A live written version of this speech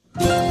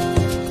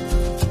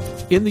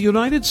In the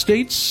United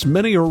States,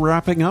 many are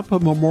wrapping up a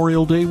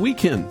Memorial Day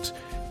weekend.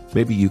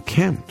 Maybe you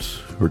camped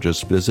or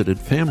just visited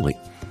family.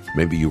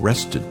 Maybe you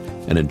rested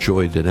and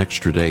enjoyed an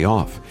extra day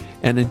off.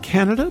 And in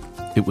Canada,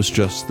 it was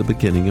just the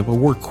beginning of a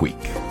work week.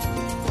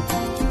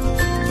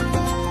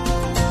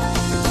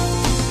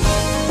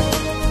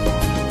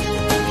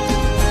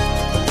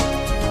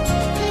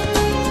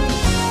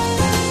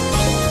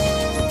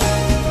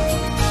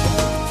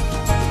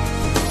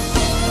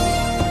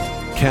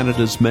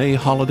 Canada's May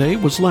holiday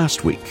was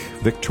last week,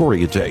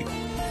 Victoria Day.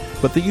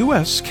 But the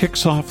U.S.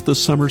 kicks off the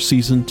summer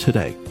season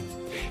today.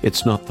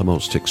 It's not the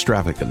most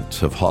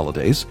extravagant of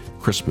holidays.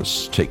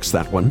 Christmas takes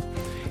that one.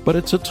 But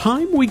it's a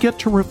time we get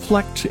to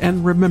reflect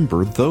and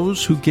remember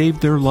those who gave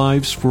their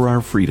lives for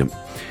our freedom.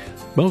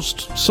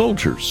 Most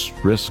soldiers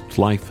risked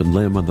life and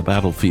limb on the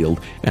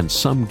battlefield, and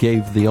some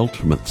gave the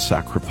ultimate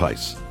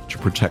sacrifice to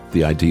protect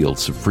the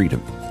ideals of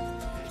freedom.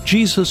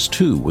 Jesus,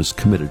 too, was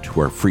committed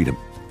to our freedom.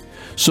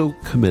 So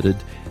committed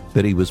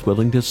that he was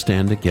willing to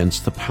stand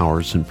against the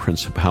powers and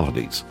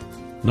principalities,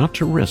 not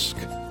to risk,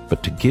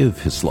 but to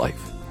give his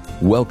life.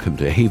 Welcome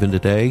to Haven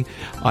Today.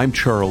 I'm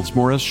Charles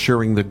Morris,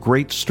 sharing the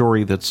great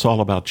story that's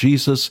all about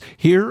Jesus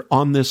here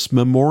on this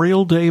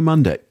Memorial Day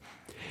Monday.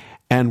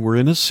 And we're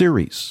in a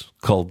series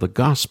called The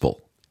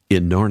Gospel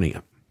in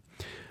Narnia.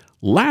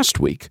 Last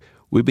week,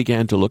 we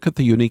began to look at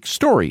the unique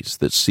stories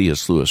that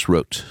C.S. Lewis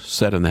wrote,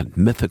 set in that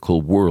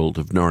mythical world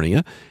of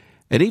Narnia.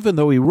 And even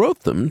though he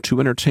wrote them to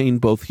entertain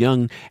both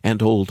young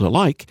and old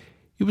alike,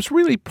 he was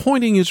really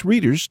pointing his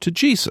readers to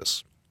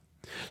Jesus.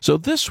 So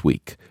this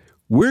week,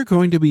 we're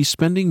going to be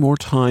spending more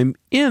time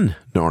in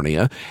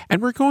Narnia,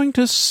 and we're going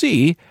to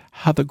see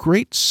how the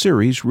great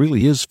series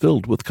really is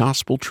filled with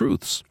gospel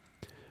truths.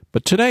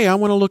 But today I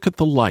want to look at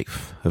the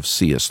life of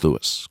C.S.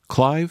 Lewis,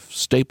 Clive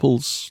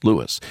Staples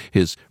Lewis.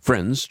 His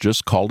friends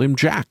just called him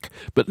Jack,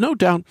 but no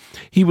doubt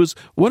he was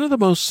one of the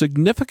most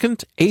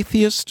significant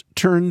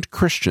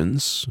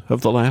atheist-turned-Christians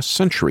of the last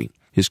century.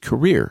 His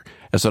career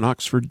as an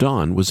Oxford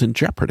Don was in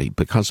jeopardy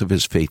because of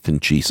his faith in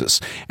Jesus,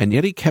 and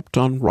yet he kept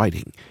on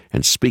writing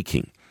and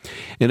speaking.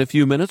 In a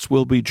few minutes,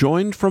 we'll be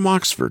joined from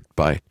Oxford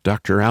by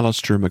Dr.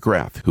 Alistair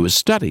McGrath, who has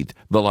studied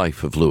the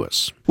life of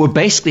Lewis. Well,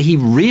 basically, he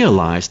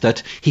realized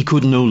that he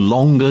could no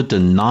longer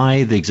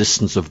deny the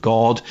existence of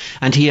God,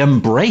 and he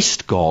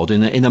embraced God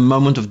in a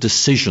moment of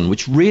decision,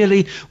 which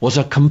really was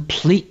a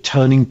complete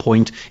turning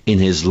point in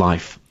his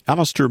life.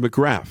 Alistair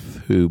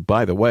McGrath, who,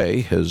 by the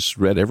way, has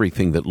read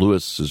everything that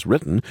Lewis has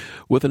written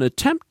with an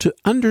attempt to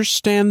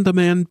understand the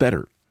man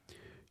better.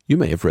 You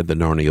may have read the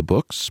Narnia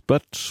books,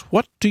 but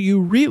what do you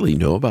really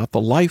know about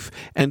the life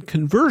and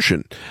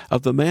conversion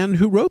of the man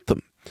who wrote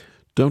them?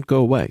 Don't go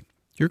away.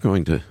 You're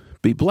going to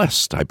be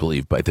blessed, I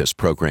believe, by this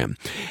program.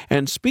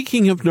 And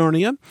speaking of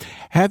Narnia,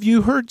 have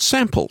you heard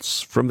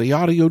samples from the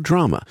audio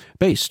drama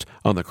based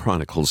on the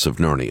Chronicles of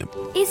Narnia?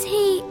 Is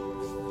he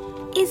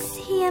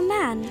a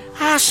man?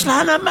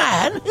 Aslan a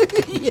man?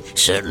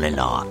 Certainly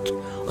not.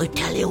 I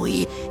tell you,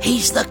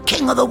 he's the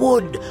king of the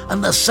wood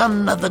and the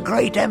son of the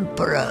great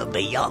emperor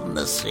beyond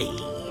the sea.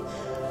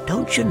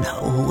 Don't you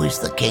know who is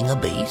the king of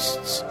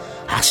beasts?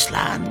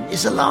 Aslan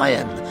is a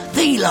lion,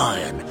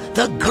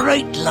 the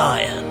great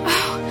lion.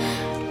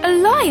 Oh, a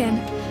lion?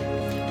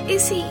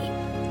 Is he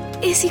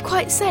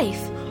quite safe?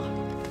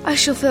 I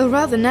shall feel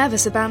rather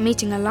nervous about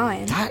meeting a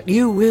lion. That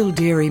you will,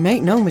 dearie,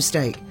 make no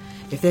mistake.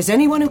 If there's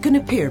anyone who can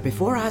appear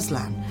before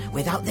Aslan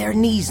without their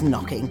knees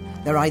knocking,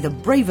 they're either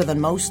braver than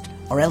most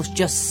or else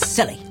just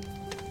silly.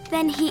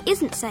 Then he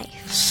isn't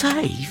safe.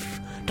 Safe?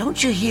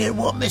 Don't you hear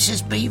what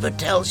Mrs. Beaver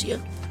tells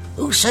you?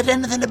 Who said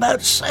anything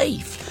about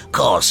safe? Of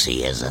course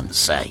he isn't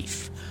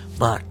safe.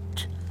 But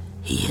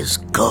he is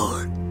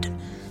good.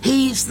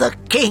 He's the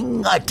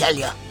king, I tell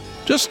you.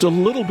 Just a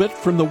little bit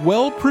from the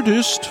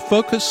well-produced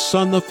Focus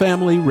on the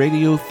Family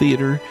radio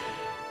theater,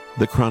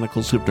 The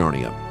Chronicles of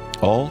Narnia.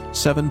 All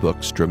 7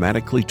 books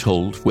dramatically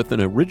told with an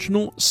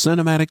original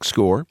cinematic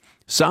score,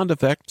 sound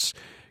effects,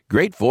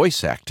 great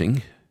voice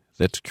acting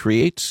that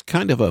creates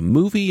kind of a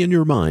movie in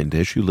your mind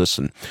as you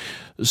listen.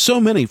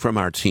 So many from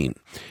our team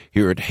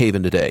here at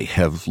Haven Today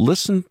have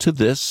listened to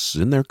this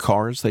in their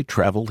cars. They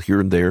travel here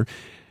and there,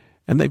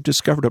 and they've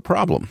discovered a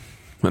problem.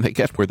 When they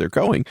get where they're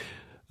going,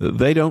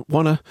 they don't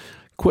want to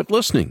quit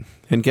listening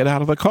and get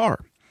out of the car.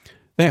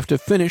 They have to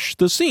finish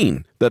the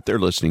scene that they're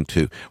listening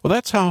to. Well,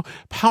 that's how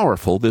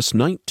powerful this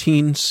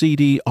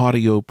 19-CD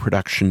audio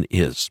production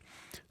is.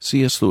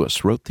 C.S.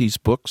 Lewis wrote these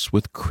books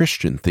with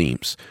Christian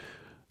themes,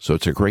 so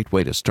it's a great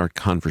way to start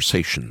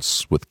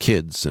conversations with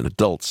kids and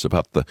adults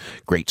about the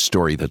great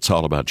story that's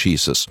all about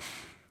Jesus.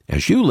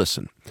 As you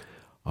listen,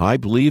 I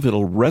believe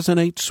it'll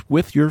resonate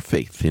with your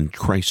faith in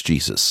Christ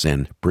Jesus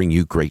and bring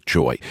you great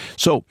joy.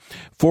 So,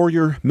 for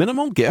your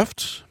minimal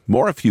gift,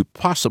 more if you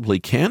possibly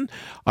can,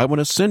 I want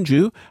to send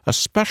you a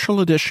special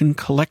edition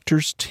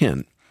collector's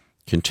tin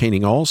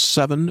containing all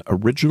 7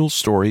 original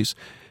stories,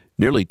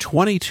 nearly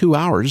 22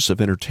 hours of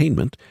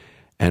entertainment,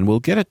 and we'll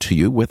get it to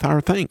you with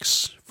our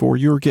thanks for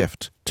your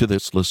gift to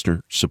this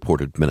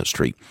listener-supported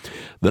ministry.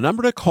 The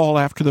number to call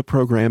after the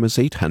program is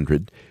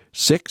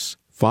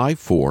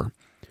 800-654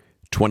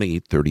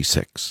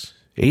 2836.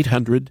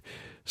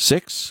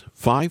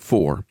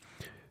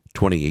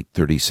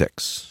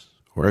 800-654-2836.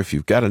 Or if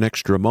you've got an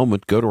extra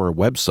moment, go to our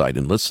website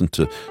and listen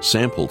to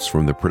samples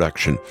from the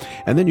production.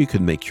 And then you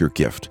can make your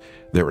gift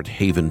there at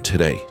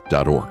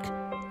haventoday.org.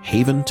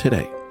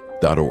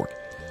 haventoday.org.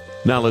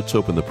 Now let's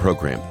open the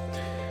program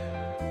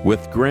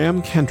with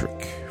Graham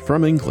Kendrick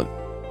from England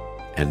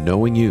and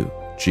Knowing You,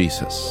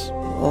 Jesus.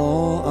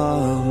 All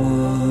I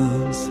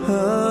once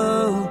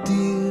held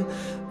dear,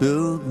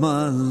 built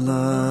my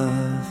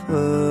life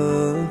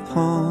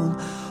upon.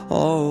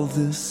 All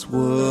this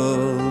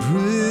world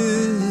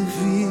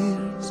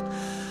reveres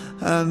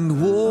and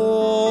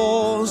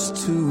wars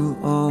to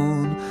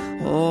own.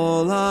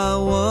 All I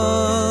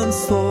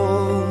once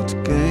thought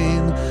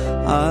gain,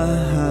 I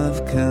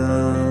have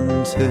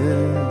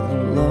counted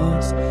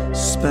loss,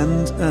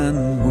 spent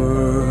and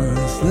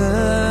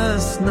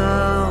worthless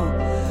now,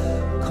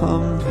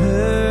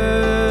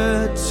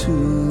 compared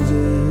to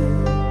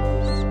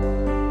this.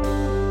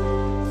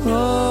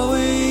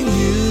 Knowing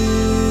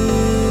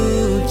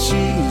you,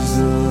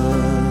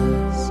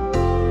 Jesus,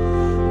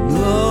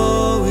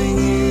 knowing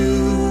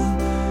you,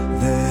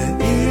 there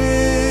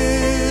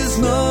is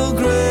no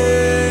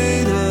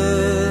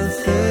greater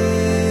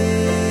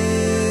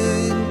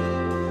thing.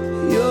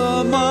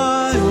 You're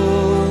my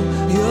all,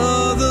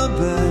 you're the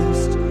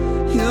best,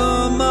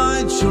 you're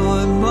my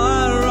joy,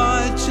 my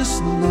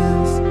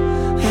righteousness.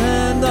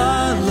 And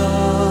I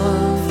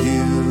love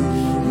you,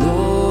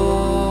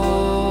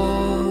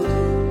 Lord.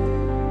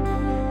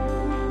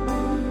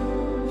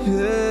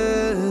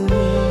 Yeah.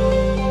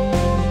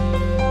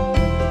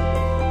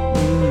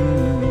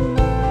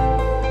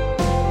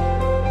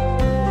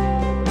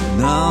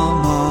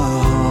 Now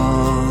my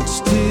heart's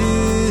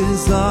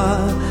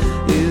desire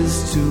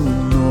is to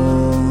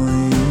know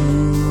you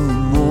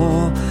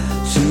more,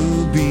 to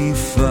be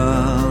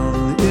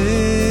found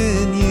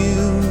in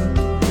you,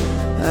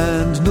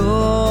 and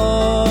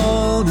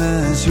known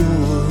as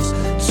yours,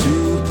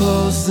 to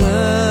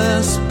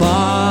possess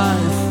by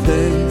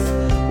faith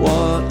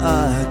what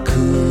I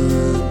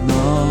could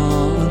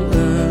not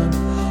earn,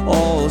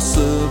 all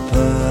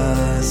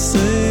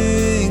surpassing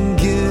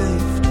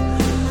gift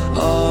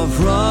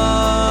of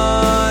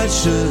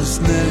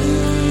righteousness.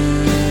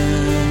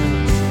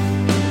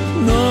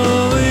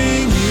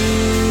 Knowing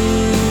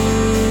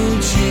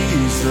you,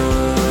 Jesus,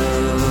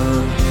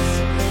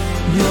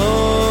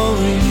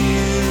 knowing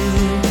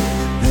you,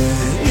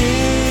 there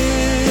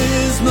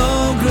is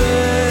no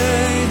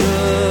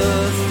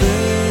greater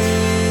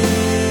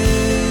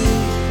thing.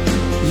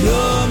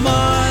 You're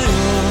my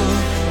all,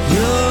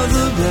 you're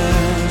the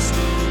best,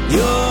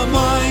 you're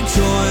my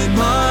joy,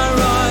 my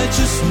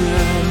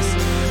righteousness,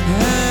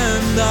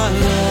 and I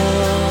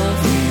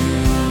love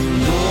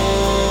you, Lord.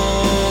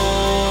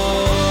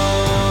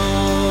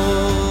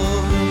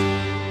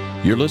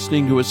 You're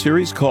listening to a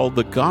series called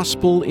The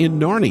Gospel in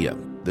Narnia.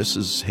 This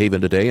is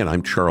Haven Today, and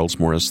I'm Charles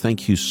Morris.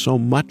 Thank you so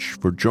much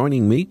for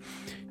joining me.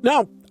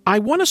 Now, I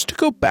want us to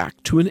go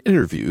back to an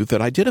interview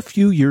that I did a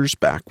few years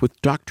back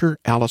with Dr.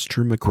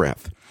 Alistair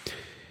McGrath.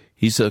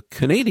 He's a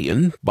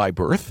Canadian by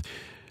birth.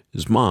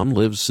 His mom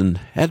lives in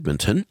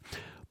Edmonton,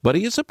 but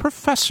he is a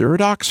professor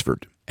at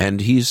Oxford,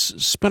 and he's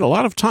spent a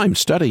lot of time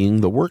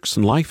studying the works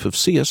and life of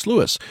C.S.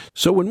 Lewis.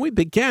 So when we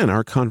began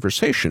our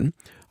conversation,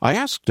 I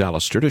asked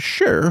Alistair to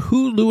share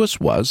who Lewis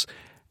was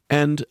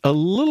and a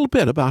little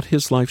bit about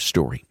his life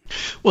story.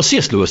 Well,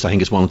 C.S. Lewis, I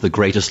think, is one of the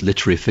greatest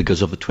literary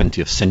figures of the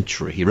 20th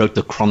century. He wrote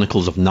the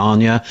Chronicles of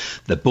Narnia.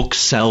 The books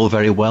sell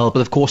very well,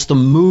 but of course the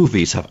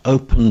movies have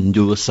opened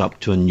Lewis up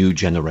to a new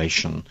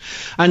generation.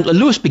 And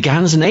Lewis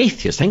began as an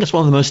atheist. I think that's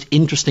one of the most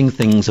interesting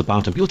things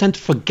about him. People tend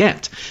to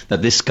forget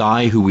that this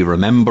guy, who we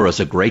remember as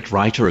a great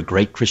writer, a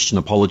great Christian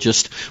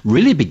apologist,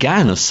 really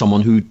began as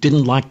someone who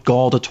didn't like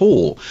God at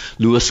all.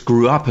 Lewis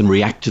grew up and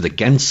reacted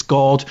against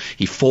God.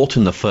 He fought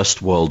in the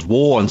First World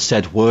War and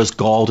said, "Where's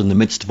God in the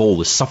midst of all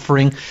this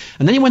suffering?"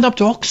 And then he went up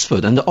to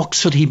Oxford, and at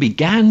Oxford he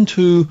began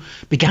to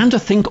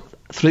think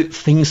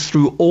things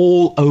through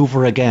all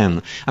over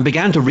again, and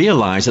began to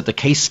realize that the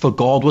case for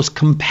God was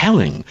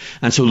compelling.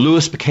 And so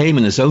Lewis became,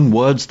 in his own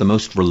words, the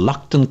most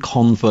reluctant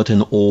convert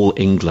in all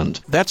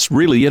England. That's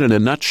really it in a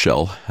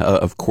nutshell,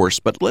 of course,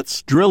 but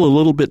let's drill a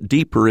little bit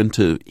deeper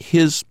into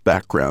his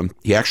background.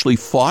 He actually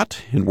fought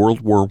in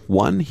World War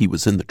I. He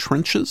was in the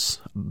trenches,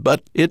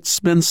 but it's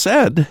been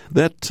said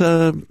that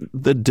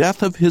the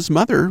death of his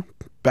mother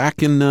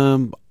back in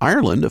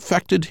Ireland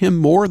affected him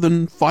more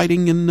than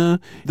fighting in the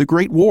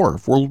Great War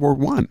of World War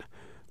I.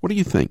 What do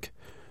you think?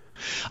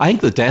 I think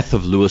the death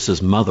of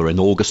Lewis's mother in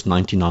August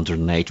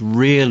 1908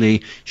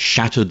 really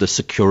shattered the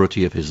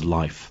security of his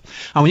life.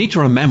 And we need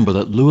to remember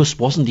that Lewis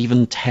wasn't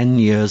even 10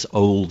 years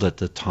old at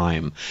the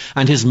time.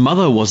 And his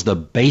mother was the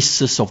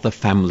basis of the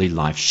family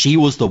life. She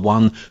was the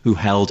one who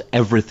held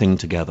everything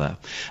together.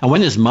 And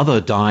when his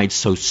mother died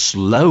so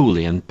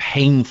slowly and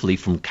painfully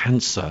from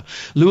cancer,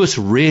 Lewis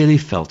really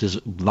felt his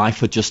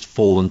life had just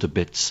fallen to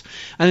bits.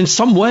 And in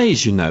some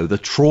ways, the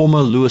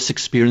trauma Lewis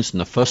experienced in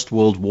the First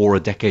World War a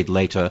decade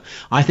later,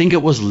 I think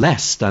think it was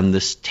less than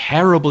this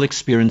terrible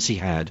experience he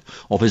had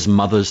of his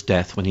mother's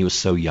death when he was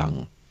so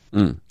young.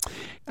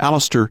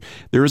 Alistair,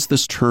 there is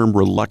this term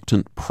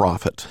reluctant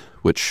prophet,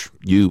 which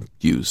you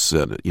use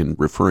in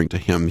referring to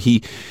him.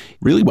 He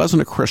really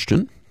wasn't a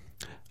Christian.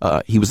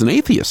 He was an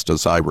atheist,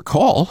 as I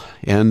recall.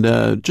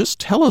 And just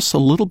tell us a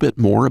little bit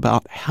more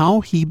about how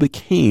he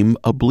became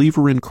a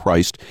believer in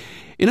Christ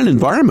in an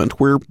environment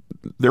where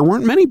there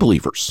weren't many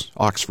believers,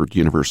 Oxford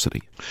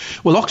University.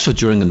 Well, Oxford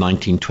during the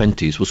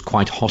 1920s was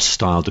quite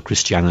hostile to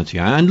Christianity.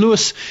 And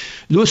Lewis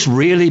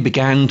really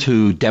began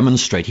to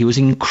demonstrate he was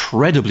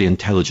incredibly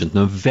intelligent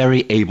and a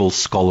very able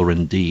scholar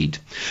indeed.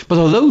 But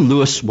although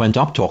Lewis went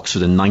up to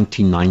Oxford in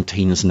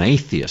 1919 as an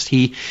atheist,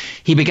 he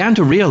began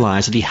to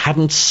realize that he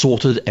hadn't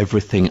sorted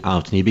everything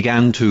out. And he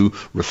began to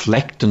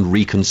reflect and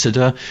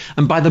reconsider.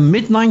 And by the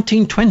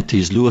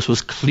mid-1920s, Lewis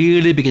was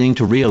clearly beginning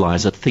to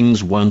realize that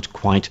things weren't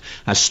quite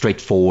as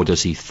straightforward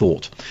as he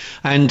thought.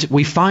 And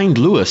we find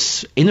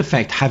Lewis, in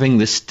effect, having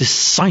this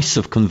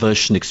decisive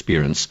conversion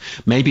experience,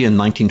 maybe in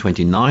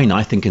 1929,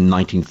 I think in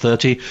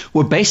 1930,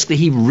 where basically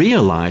he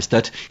realized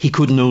that he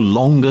could no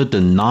longer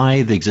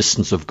deny the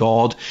existence of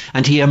God,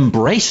 and he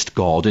embraced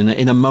God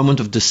in a moment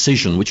of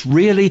decision, which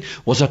really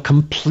was a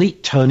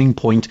complete turning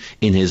point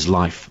in his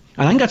life.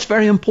 And I think that's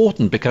very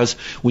important because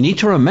we need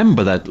to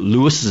remember that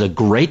Lewis is a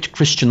great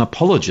Christian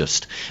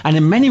apologist. And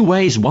in many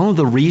ways, one of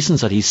the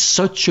reasons that he's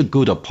such a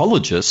good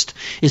apologist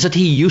is that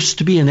he used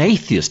to be an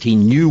atheist. He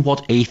knew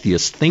what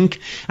atheists think,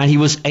 and he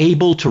was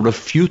able to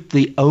refute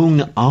the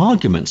own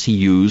arguments he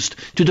used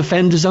to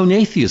defend his own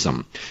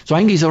atheism. So I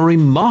think he's a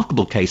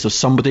remarkable case of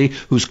somebody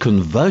whose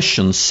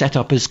conversion set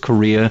up his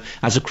career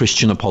as a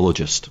Christian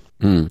apologist.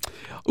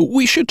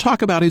 We should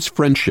talk about his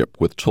friendship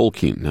with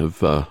Tolkien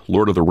of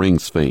Lord of the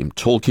Rings fame.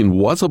 Tolkien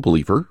was a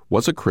believer,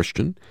 was a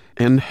Christian,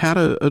 and had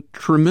a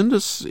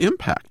tremendous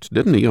impact,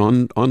 didn't he,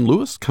 on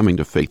Lewis coming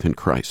to faith in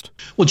Christ?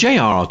 Well,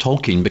 J.R.R.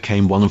 Tolkien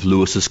became one of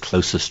Lewis's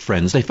closest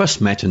friends. They first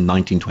met in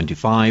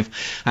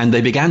 1925, and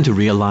they began to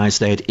realize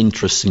they had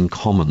interests in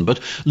common.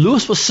 But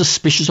Lewis was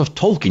suspicious of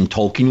Tolkien.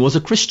 Tolkien was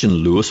a Christian.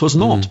 Lewis was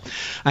not.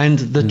 And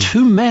the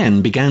two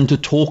men began to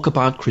talk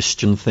about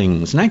Christian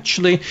things. And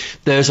actually,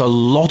 there's a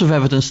lot of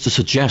evidence to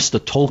suggest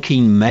that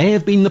Tolkien may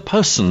have been the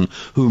person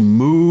who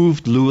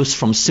moved Lewis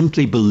from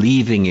simply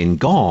believing in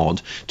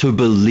God to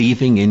believing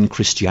in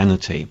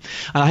Christianity.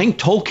 And I think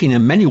Tolkien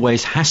in many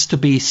ways has to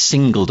be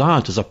singled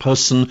out as a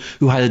person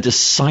who had a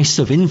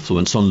decisive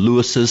influence on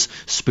Lewis's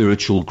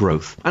spiritual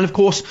growth. And of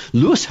course,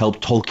 Lewis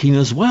helped Tolkien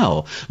as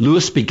well.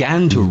 Lewis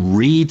began to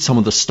read some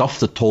of the stuff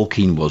that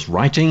Tolkien was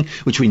writing,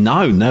 which we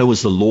now know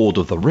as the Lord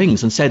of the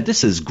Rings, and said,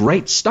 this is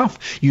great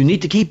stuff. You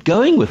need to keep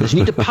going with this. You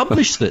need to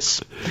publish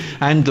this.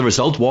 And the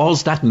result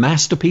was that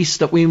masterpiece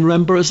that we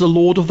remember as the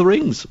Lord of the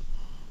Rings.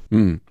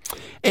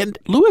 And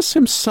Lewis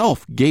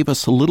himself gave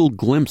us a little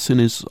glimpse in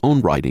his own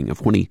writing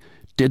of when he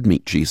did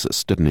meet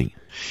Jesus, didn't he?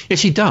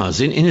 Yes, he does.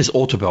 In his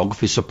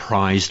autobiography,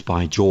 Surprised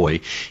by Joy,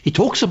 he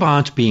talks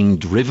about being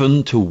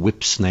driven to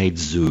Whipsnade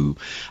Zoo.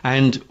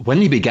 And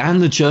when he began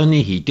the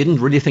journey, he didn't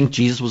really think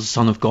Jesus was the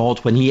Son of God.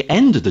 When he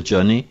ended the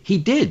journey, he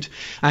did.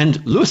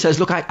 And Lewis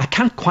says, look, I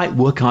can't quite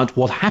work out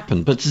what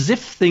happened, but it's as if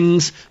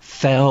things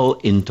fell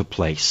into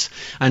place.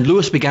 And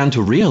Lewis began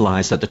to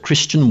realize that the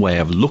Christian way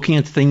of looking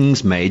at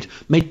things made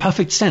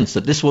perfect sense,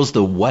 that this was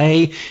the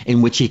way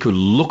in which he could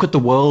look at the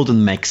world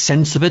and make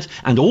sense of it,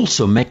 and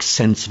also make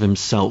sense of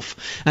himself.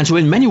 And so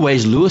in many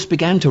ways, Lewis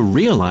began to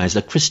realize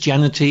that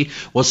Christianity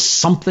was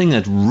something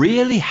that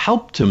really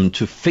helped him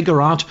to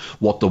figure out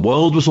what the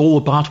world was all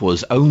about, what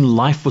his own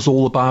life was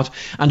all about,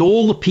 and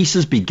all the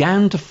pieces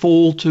began to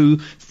fall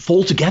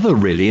together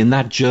really in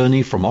that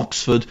journey from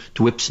Oxford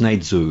to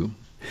Whipsnade Zoo.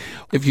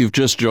 If you've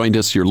just joined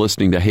us, you're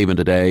listening to Haven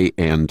Today,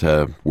 and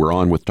we're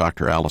on with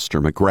Dr.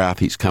 Alistair McGrath.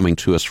 He's coming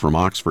to us from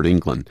Oxford,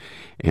 England.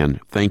 And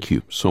thank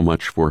you so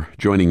much for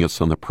joining us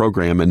on the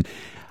program. And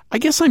I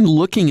guess I'm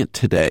looking at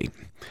today.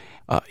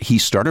 He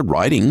started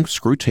writing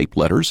Screwtape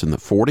Letters in the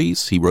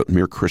 40s. He wrote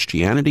Mere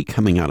Christianity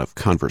coming out of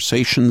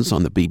Conversations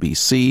on the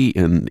BBC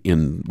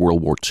in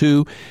World War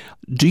II.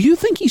 Do you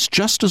think he's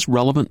just as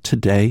relevant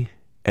today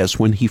as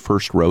when he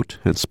first wrote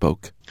and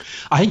spoke?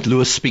 I think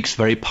Lewis speaks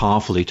very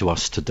powerfully to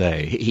us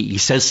today. He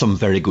says some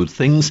very good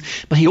things,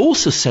 but he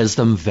also says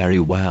them very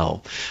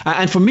well.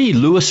 And for me,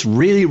 Lewis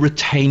really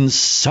retains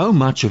so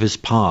much of his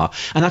power.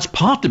 And that's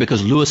partly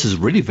because Lewis is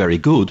really very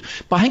good,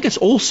 but I think it's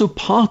also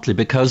partly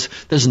because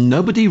there's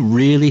nobody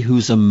really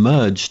who's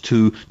emerged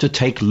to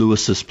take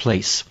Lewis's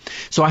place.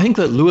 So I think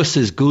that Lewis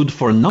is good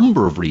for a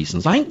number of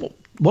reasons. I think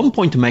one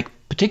point to make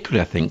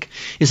particularly, I think,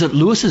 is that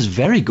Lewis is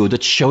very good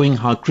at showing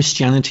how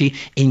Christianity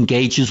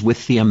engages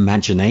with the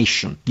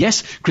imagination.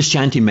 Yes,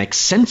 Christianity makes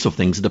sense of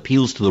things, it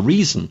appeals to the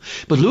reason,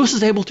 but Lewis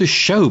is able to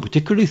show,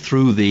 particularly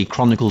through the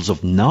Chronicles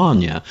of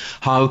Narnia,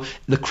 how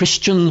the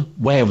Christian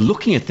way of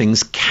looking at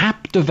things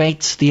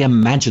captivates the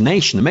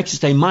imagination. It makes you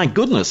say, my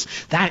goodness,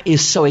 that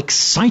is so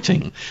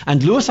exciting.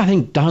 And Lewis, I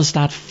think, does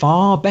that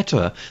far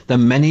better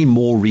than many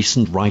more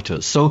recent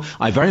writers. So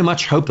I very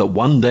much hope that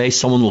one day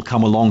someone will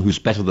come along who's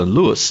better than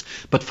Lewis,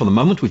 but for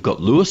the moment we've got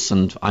Lewis,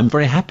 and I'm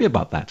very happy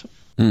about that.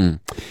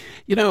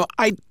 You know,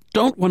 I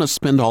don't want to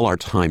spend all our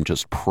time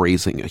just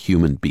praising a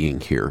human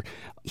being here.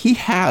 He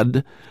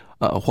had,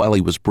 while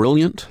he was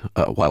brilliant,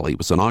 while he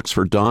was an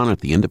Oxford Don at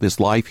the end of his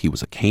life, he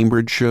was a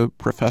Cambridge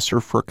professor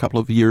for a couple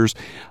of years.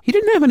 He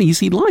didn't have an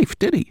easy life,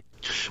 did he?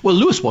 Well,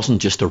 Lewis wasn't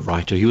just a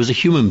writer. He was a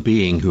human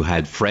being who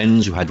had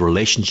friends, who had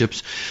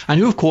relationships, and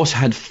who, of course,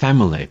 had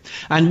family.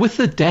 And with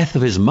the death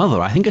of his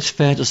mother, I think it's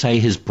fair to say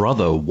his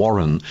brother,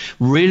 Warren,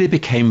 really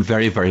became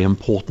very, very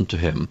important to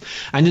him.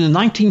 And in the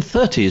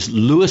 1930s,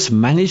 Lewis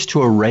managed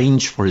to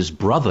arrange for his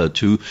brother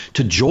to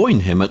join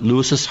him at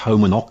Lewis's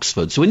home in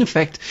Oxford. So, in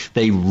effect,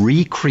 they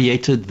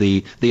recreated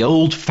the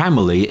old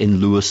family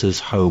in Lewis's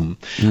home.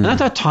 And at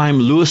that time,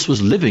 Lewis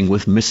was living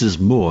with Mrs.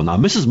 Moore. Now,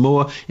 Mrs.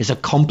 Moore is a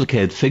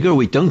complicated figure.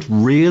 We don't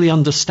really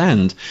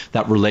understand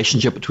that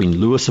relationship between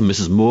Lewis and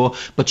Mrs. Moore,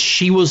 but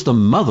she was the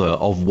mother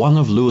of one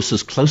of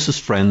Lewis's closest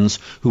friends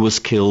who was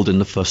killed in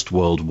the First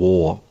World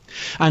War.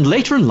 And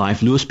later in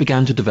life, Lewis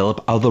began to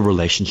develop other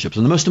relationships.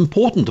 And the most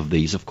important of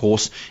these, of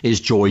course, is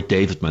Joy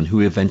Davidman, who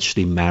he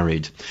eventually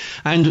married.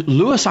 And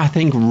Lewis, I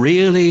think,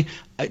 really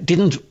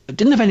didn't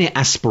have any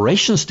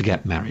aspirations to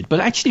get married, but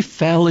actually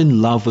fell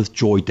in love with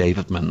Joy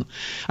Davidman.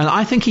 And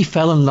I think he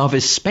fell in love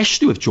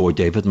especially with Joy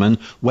Davidman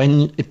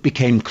when it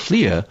became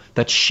clear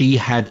that she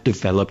had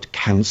developed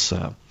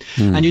cancer.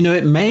 And, you know,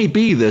 it may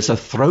be there's a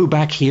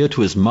throwback here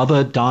to his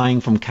mother dying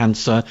from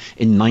cancer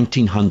in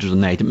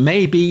 1908. It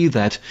may be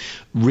that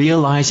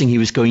realizing he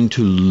was going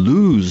to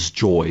lose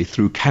Joy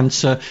through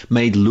cancer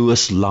made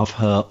Lewis love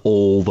her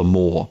all the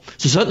more.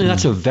 So certainly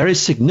that's a very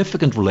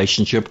significant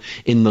relationship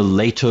in the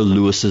later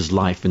Lewis's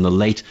life, in the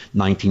late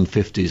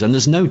 1950s. And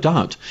there's no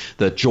doubt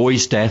that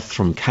Joy's death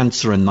from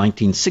cancer in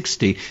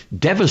 1960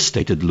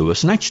 devastated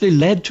Lewis and actually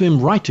led to him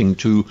writing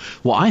to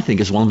what I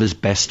think is one of his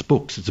best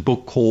books. It's a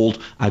book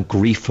called A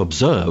Grief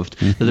Observed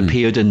that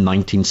appeared in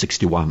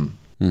 1961.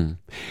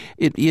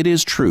 It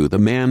is true. The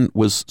man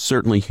was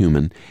certainly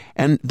human.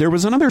 And there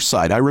was another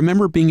side. I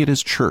remember being at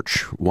his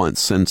church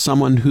once, and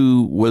someone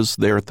who was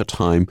there at the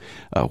time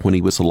when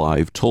he was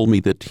alive told me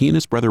that he and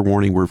his brother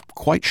Warning were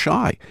quite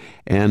shy,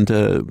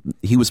 and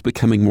he was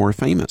becoming more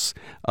famous.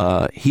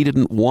 He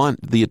didn't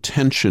want the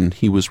attention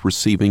he was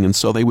receiving, and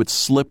so they would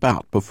slip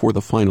out before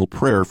the final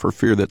prayer for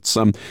fear that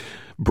some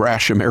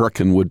brash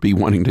American would be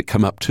wanting to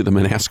come up to them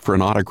and ask for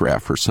an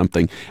autograph or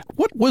something.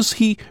 What was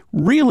he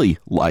really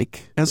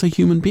like as a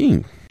human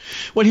being?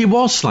 Well, he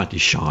was slightly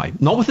shy,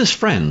 not with his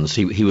friends.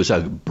 He was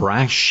a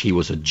brash, he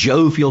was a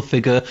jovial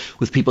figure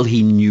with people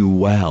he knew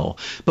well.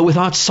 But with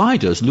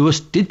outsiders,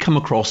 Lewis did come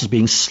across as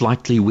being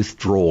slightly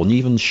withdrawn,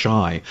 even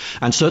shy.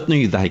 And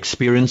certainly that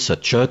experience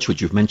at church,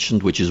 which you've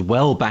mentioned, which is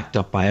well backed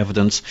up by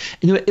evidence,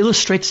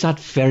 illustrates that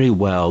very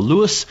well.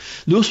 Lewis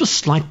was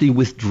slightly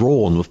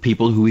withdrawn with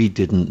people who he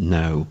didn't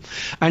know.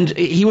 And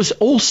he was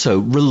also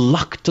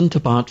reluctant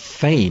about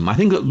fame. I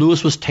think that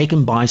Lewis was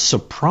taken by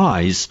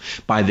surprise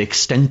by the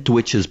extent to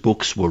which his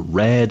books were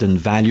read and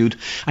valued,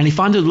 and he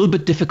found it a little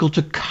bit difficult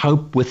to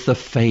cope with the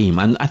fame.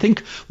 And I think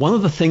one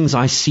of the things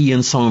I see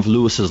in some of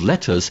Lewis's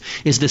letters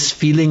is this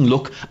feeling,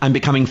 look, I'm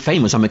becoming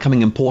famous, I'm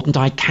becoming important,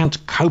 I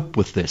can't cope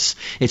with this.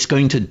 It's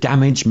going to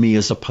damage me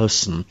as a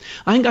person.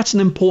 I think that's an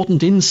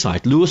important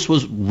insight. Lewis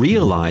was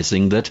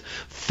realizing that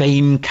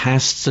fame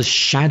casts a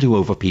shadow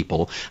over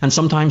people, and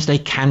sometimes they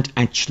can't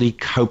actually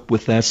cope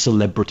with their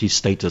celebrity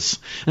status.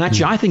 And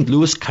actually, I think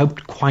Lewis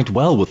coped quite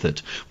well with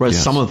it, whereas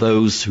some of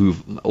those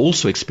who've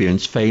also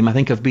experienced fame, I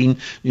think, have been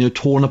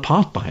torn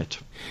apart by it.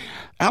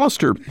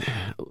 Alistair,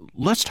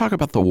 let's talk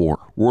about the war,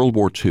 World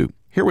War II.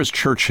 Here was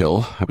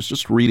Churchill. I was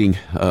just reading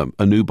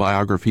a new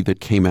biography that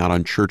came out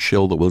on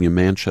Churchill, the William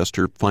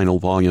Manchester final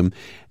volume,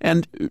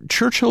 and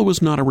Churchill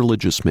was not a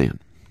religious man.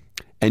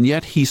 And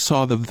yet he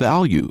saw the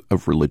value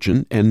of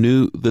religion and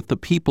knew that the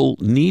people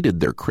needed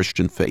their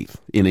Christian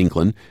faith in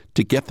England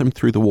to get them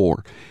through the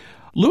war.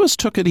 Lewis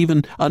took it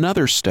even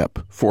another step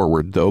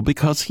forward, though,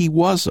 because he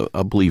was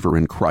a believer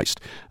in Christ.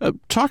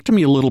 Talk to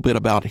me a little bit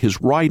about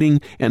his writing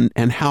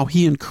and how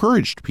he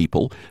encouraged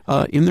people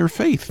in their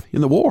faith in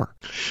the war.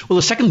 Well,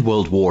 the Second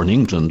World War in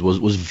England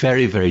was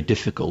very, very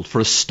difficult. For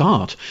a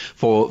start,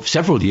 for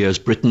several years,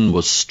 Britain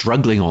was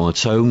struggling on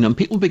its own, and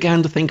people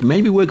began to think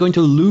maybe we're going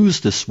to lose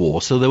this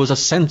war. So there was a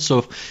sense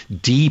of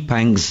deep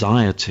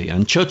anxiety,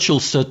 and Churchill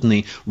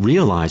certainly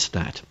realized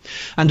that.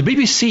 And the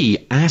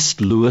BBC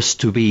asked Lewis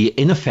to be,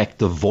 in effect,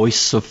 the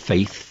voice of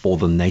faith for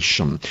the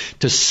nation,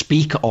 to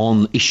speak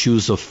on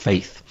issues of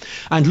faith.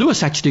 And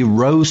Lewis actually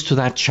rose to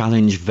that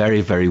challenge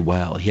very, very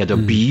well. He had a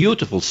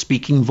beautiful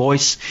speaking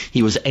voice.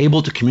 He was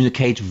able to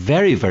communicate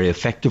very, very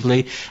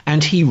effectively,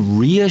 and he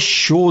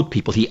reassured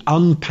people. He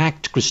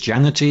unpacked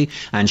Christianity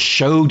and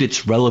showed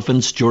its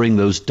relevance during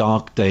those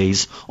dark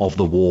days of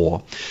the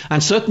war.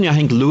 And certainly I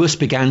think Lewis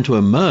began to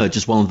emerge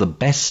as one of the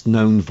best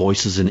known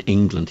voices in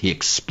England. He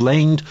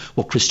explained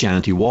what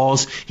Christianity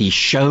was. He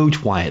showed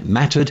why it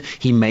mattered.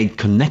 He made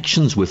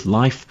connections with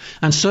life,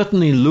 and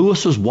certainly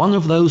Lewis was one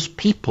of those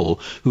people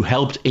who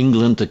helped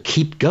England to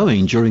keep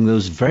going during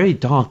those very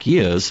dark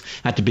years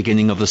at the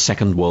beginning of the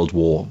Second World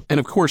War. And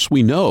of course,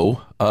 we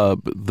know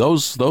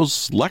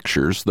those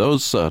lectures,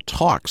 those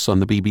talks on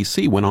the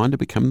BBC went on to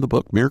become the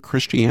book Mere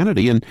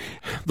Christianity. And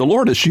the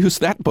Lord has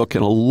used that book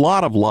in a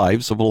lot of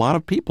lives of a lot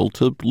of people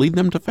to lead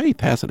them to faith,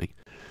 hasn't he?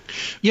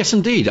 Yes,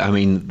 indeed. I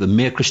mean, The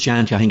Mere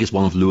Christianity, I think, is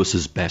one of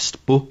Lewis's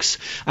best books.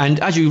 And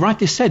as you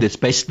rightly said, it's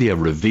basically a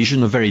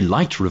revision, a very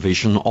light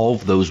revision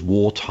of those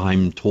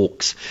wartime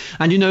talks.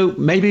 And, you know,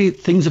 maybe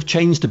things have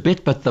changed a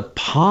bit, but the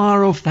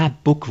power of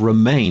that book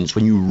remains.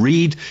 When you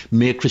read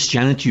Mere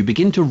Christianity, you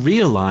begin to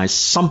realize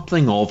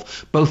something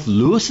of both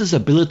Lewis's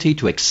ability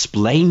to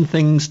explain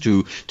things,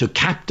 to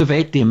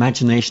captivate the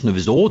imagination of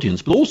his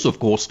audience, but also, of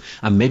course,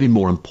 and maybe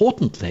more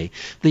importantly,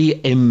 the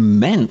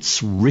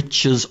immense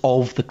riches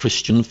of the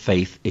Christian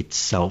faith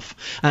itself.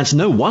 And it's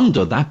no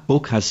wonder that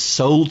book has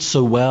sold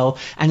so well,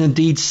 and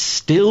indeed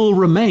still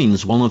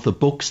remains one of the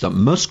books that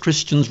most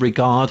Christians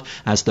regard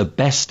as the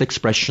best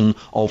expression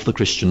of the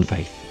Christian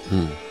faith.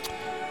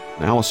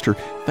 Alistair,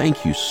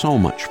 thank you so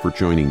much for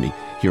joining me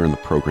here in the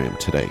program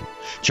today.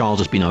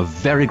 Charles, it's been a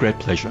very great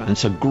pleasure, and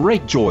it's a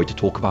great joy to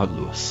talk about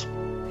Lewis.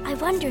 I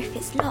wonder if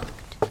it's locked.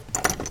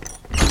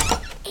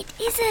 It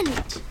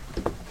isn't.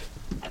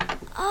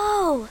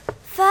 Oh,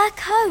 fur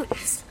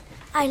coats.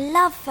 I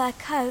love fur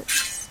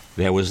coats.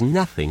 There was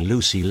nothing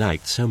Lucy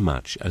liked so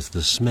much as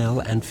the smell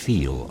and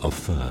feel of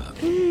fur.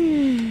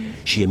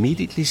 She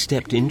immediately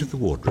stepped into the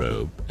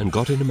wardrobe and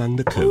got in among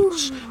the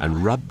coats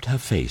and rubbed her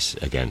face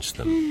against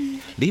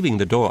them, leaving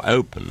the door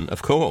open,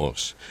 of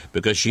course,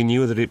 because she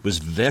knew that it was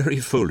very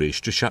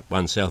foolish to shut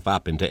oneself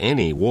up into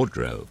any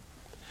wardrobe.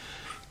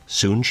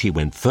 Soon she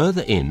went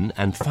further in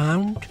and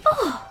found...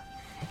 Oh,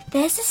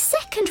 there's a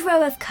second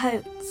row of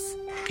coats.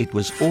 It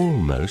was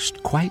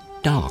almost quite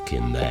dark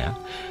in there,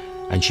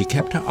 and she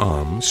kept her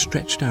arms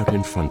stretched out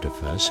in front of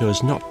her so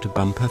as not to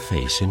bump her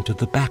face into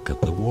the back of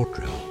the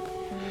wardrobe.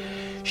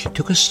 She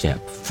took a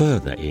step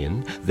further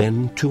in,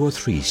 then 2 or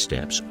 3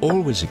 steps,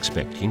 always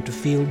expecting to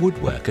feel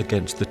woodwork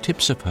against the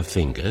tips of her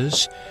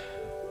fingers,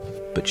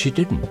 but she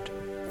didn't.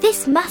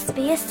 This must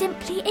be a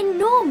simply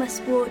enormous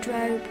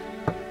wardrobe.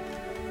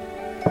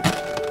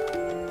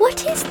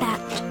 What is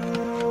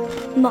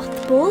that?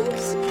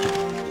 Mothballs?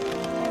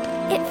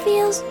 It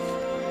feels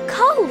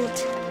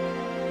cold.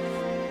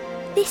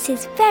 This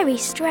is very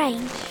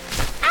strange.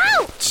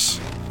 Ouch!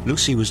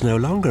 Lucy was no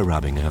longer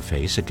rubbing her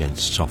face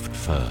against soft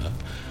fur,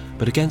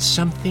 but against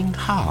something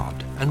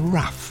hard and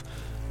rough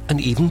and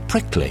even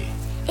prickly.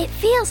 It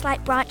feels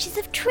like branches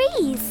of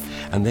trees.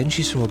 And then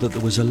she saw that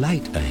there was a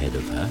light ahead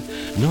of her,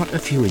 not a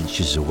few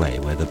inches away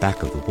where the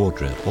back of the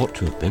wardrobe ought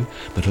to have been,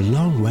 but a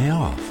long way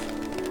off.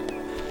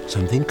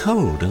 Something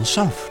cold and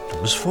soft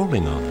was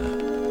falling on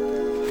her.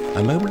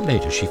 A moment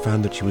later she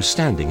found that she was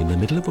standing in the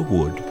middle of a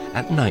wood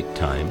at night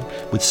time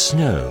with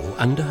snow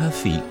under her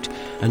feet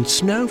and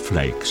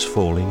snowflakes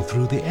falling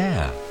through the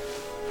air.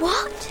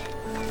 What?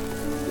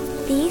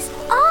 These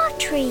are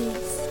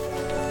trees.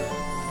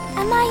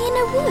 Am I in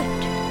a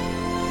wood?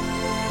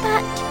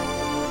 But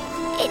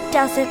it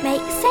doesn't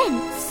make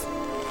sense.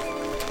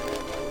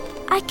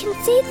 I can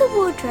see the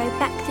wardrobe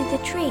back through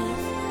the trees,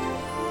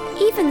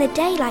 even the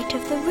daylight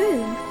of the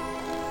room.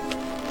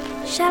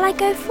 Shall I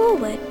go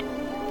forward?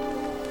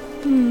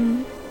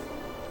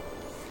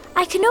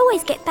 I can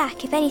always get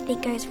back if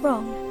anything goes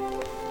wrong.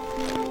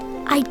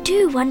 I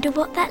do wonder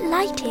what that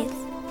light is.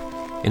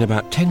 In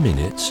about 10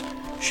 minutes,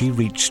 she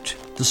reached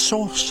the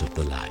source of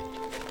the light.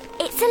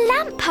 It's a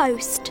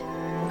lamppost.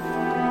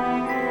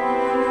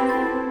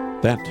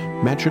 That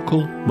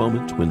magical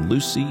moment when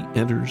Lucy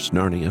enters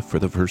Narnia for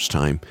the first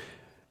time.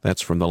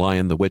 That's from The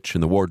Lion, the Witch,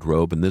 and the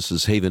Wardrobe, and this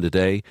is Haven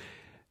Today,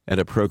 and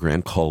a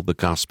program called The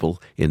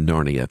Gospel in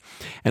Narnia.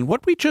 And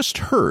what we just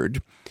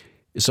heard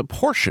is a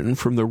portion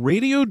from the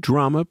radio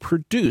drama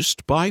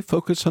produced by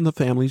Focus on the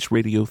Family's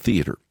Radio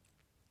Theater,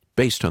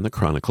 based on the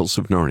Chronicles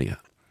of Narnia.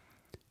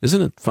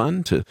 Isn't it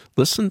fun to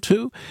listen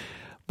to?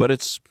 But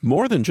it's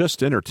more than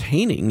just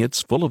entertaining.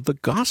 It's full of the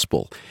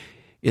gospel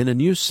in a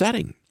new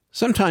setting.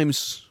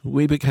 Sometimes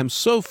we become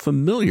so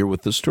familiar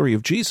with the story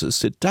of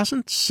Jesus, it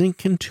doesn't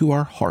sink into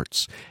our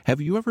hearts.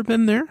 Have you ever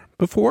been there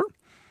before?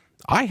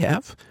 I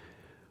have.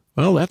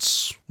 Well,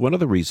 that's one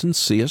of the reasons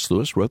C.S.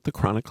 Lewis wrote the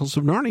Chronicles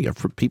of Narnia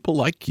for people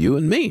like you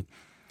and me.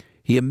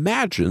 He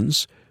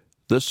imagines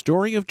the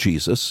story of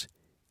Jesus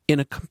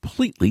in a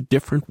completely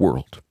different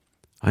world.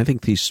 I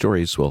think these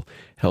stories will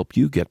help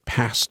you get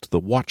past the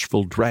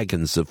watchful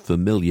dragons of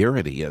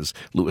familiarity, as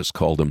Lewis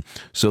called them,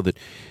 so that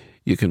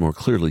you can more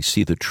clearly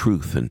see the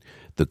truth and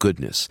the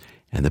goodness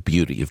and the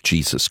beauty of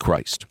Jesus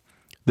Christ.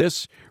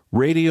 This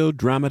radio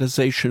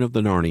dramatization of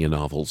the Narnia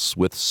novels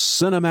with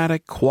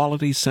cinematic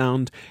quality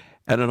sound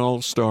and an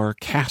all-star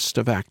cast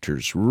of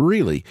actors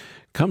really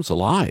comes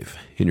alive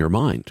in your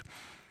mind.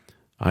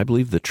 I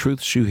believe the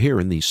truths you hear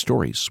in these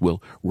stories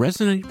will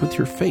resonate with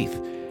your faith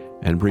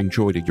and bring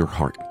joy to your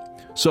heart.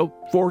 So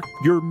for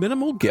your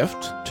minimal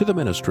gift to the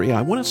ministry,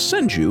 I want to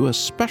send you a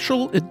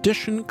special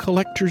edition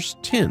collector's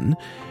tin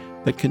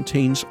that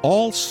contains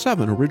all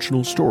 7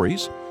 original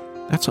stories.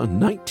 That's on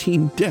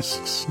 19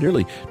 discs,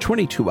 nearly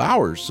 22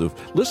 hours of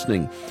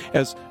listening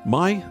as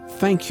my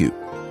thank you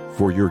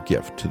for your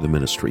gift to the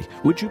ministry.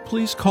 Would you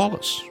please call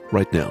us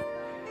right now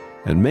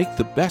and make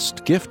the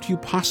best gift you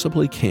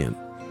possibly can,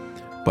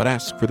 but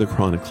ask for the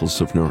Chronicles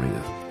of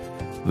Narnia.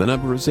 The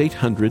number is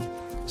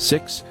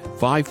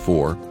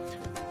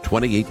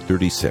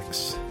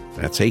 800-654-2836.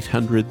 That's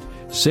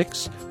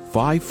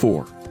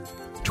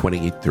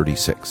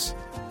 800-654-2836.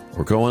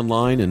 Or go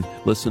online and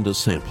listen to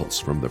samples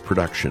from the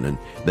production and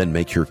then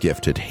make your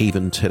gift at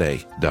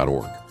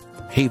haventoday.org.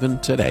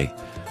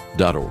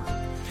 haventoday.org.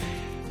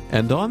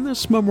 And on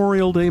this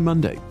Memorial Day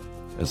Monday,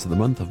 as the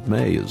month of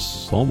May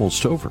is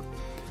almost over,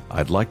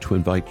 I'd like to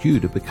invite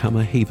you to become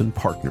a Haven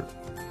partner.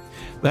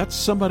 That's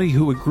somebody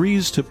who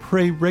agrees to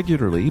pray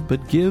regularly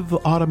but give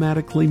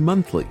automatically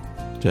monthly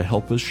to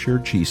help us share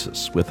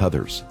Jesus with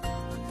others.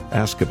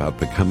 Ask about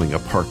becoming a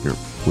partner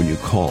when you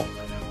call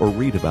or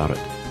read about it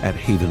at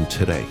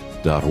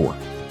haventoday.org.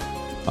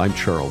 I'm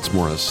Charles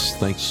Morris.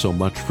 Thanks so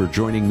much for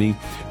joining me.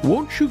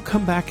 Won't you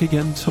come back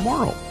again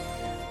tomorrow,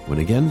 when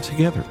again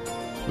together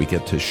we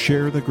get to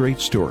share the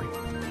great story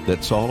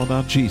that's all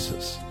about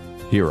Jesus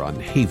here on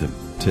Haven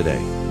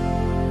Today.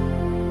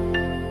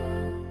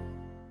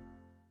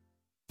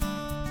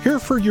 Here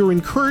for your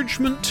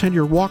encouragement and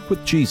your walk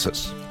with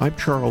Jesus, I'm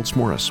Charles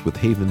Morris with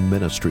Haven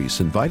Ministries,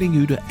 inviting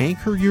you to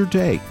anchor your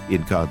day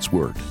in God's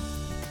Word.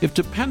 If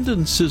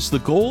dependence is the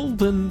goal,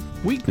 then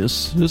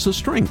weakness is a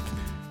strength.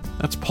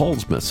 That's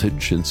Paul's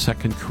message in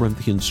 2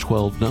 Corinthians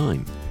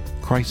 12:9.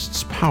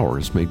 Christ's power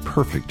is made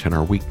perfect in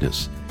our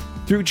weakness.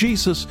 Through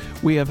Jesus,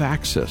 we have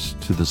access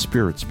to the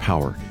Spirit's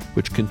power,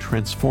 which can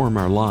transform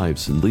our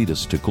lives and lead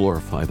us to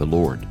glorify the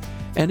Lord.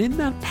 And in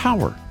that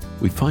power,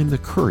 we find the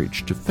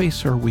courage to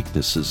face our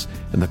weaknesses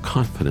and the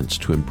confidence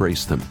to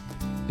embrace them.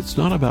 It's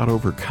not about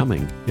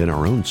overcoming in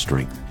our own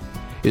strength.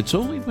 It's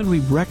only when we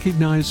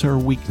recognize our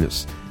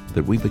weakness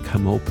that we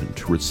become open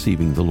to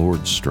receiving the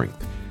Lord's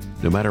strength.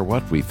 No matter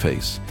what we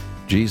face,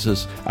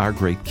 Jesus, our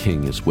great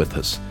King, is with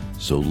us.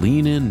 So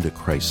lean into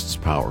Christ's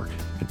power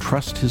and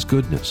trust His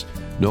goodness,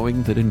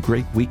 knowing that in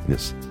great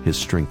weakness, His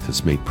strength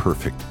is made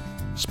perfect.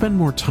 Spend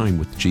more time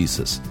with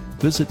Jesus.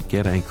 Visit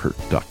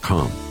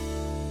getanchored.com.